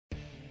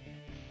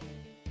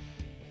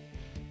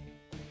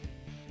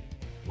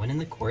when in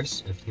the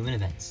course of human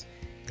events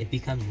it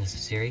becomes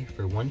necessary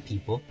for one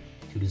people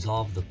to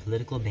dissolve the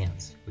political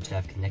bands which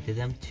have connected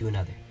them to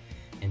another,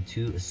 and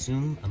to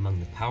assume among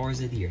the powers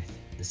of the earth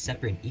the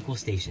separate and equal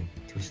station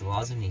to which the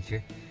laws of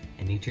nature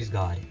and nature's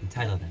God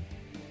entitle them.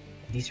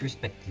 These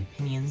respective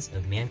opinions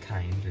of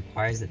mankind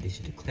requires that they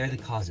should declare the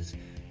causes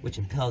which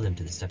impel them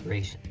to the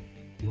separation.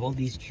 We hold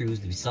these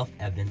truths to be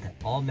self-evident, that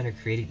all men are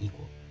created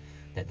equal,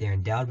 that they are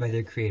endowed by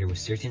their Creator with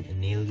certain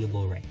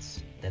inalienable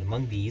rights, that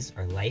among these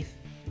are life,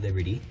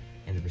 liberty,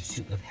 and the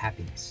pursuit of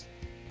happiness,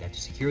 that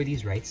to secure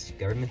these rights,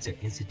 governments are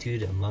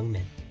instituted among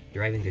men,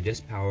 deriving their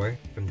just power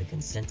from the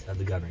consent of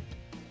the governed.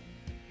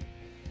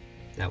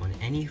 That when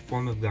any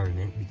form of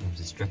government becomes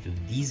destructive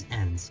of these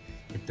ends,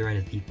 it's the right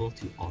of people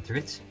to alter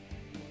it,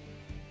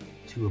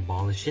 to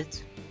abolish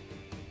it,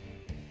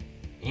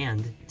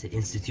 and to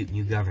institute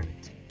new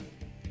government.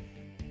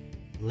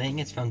 Laying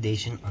its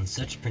foundation on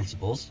such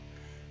principles,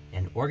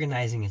 and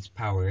organizing its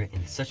power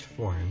in such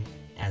form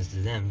as to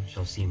them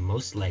shall seem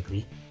most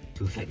likely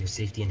to affect their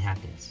safety and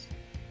happiness.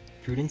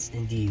 Prudence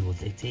indeed will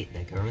dictate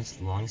that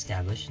governments long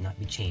established should not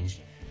be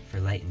changed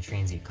for light and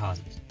transient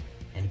causes,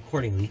 and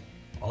accordingly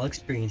all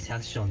experience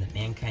hath shown that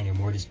mankind are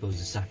more disposed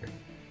to suffer,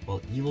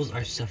 while evils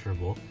are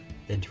sufferable,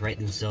 than to right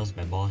themselves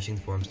by abolishing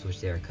the forms to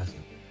which they are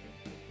accustomed.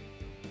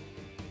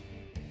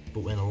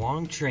 But when a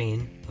long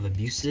train of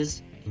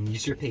abuses and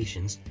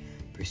usurpations,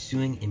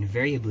 pursuing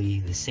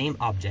invariably the same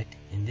object,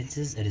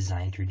 evinces a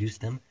design to reduce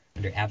them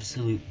under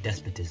absolute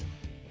despotism,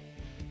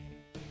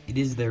 it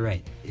is their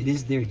right, it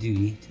is their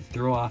duty to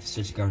throw off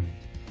such government,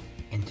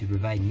 and to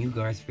provide new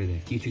guards for their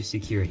future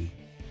security.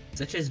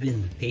 Such has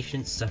been the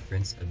patient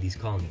sufferance of these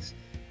colonies,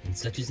 and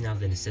such is now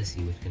the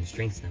necessity which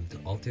constrains them to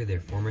alter their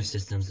former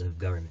systems of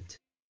government.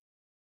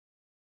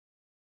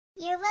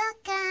 You're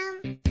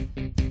welcome!